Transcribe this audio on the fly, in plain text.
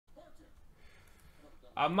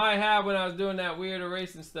I might have when I was doing that weird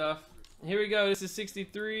erasing stuff. Here we go. This is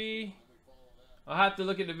 63. I'll have to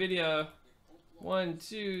look at the video. 1,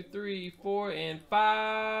 2, 3, 4, and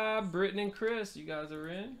 5. Britton and Chris, you guys are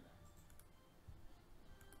in.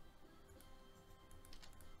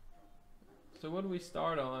 So what do we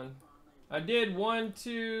start on? I did 1,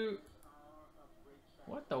 2.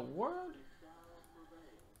 What the world?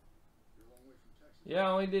 Yeah,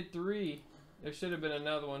 I only did 3. There should have been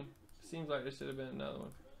another one. Seems like there should have been another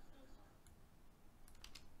one.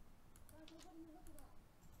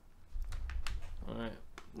 Alright.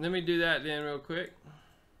 Let me do that then real quick.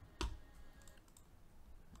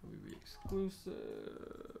 LBB exclusive.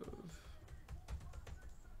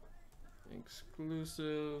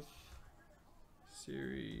 Exclusive.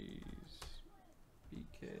 Series.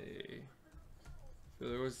 BK. So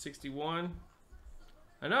there was 61.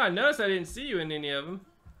 I know, I noticed I didn't see you in any of them.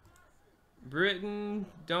 Britton,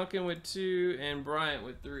 Duncan with 2, and Bryant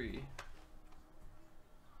with 3.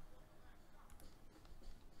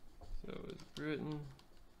 So it's Britton.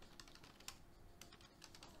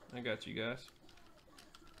 I got you guys.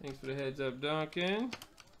 Thanks for the heads up, Duncan.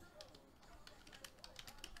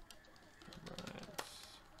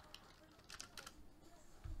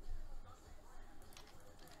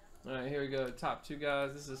 Alright, here we go. Top 2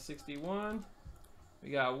 guys. This is 61. We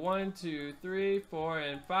got 1, 2, 3, 4,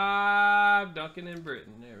 and 5. Duncan and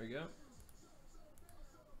Britton. There we go.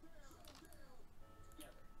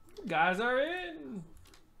 You guys are in.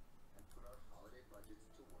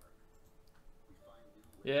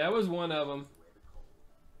 Yeah, that was one of them.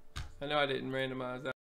 I know I didn't randomize that.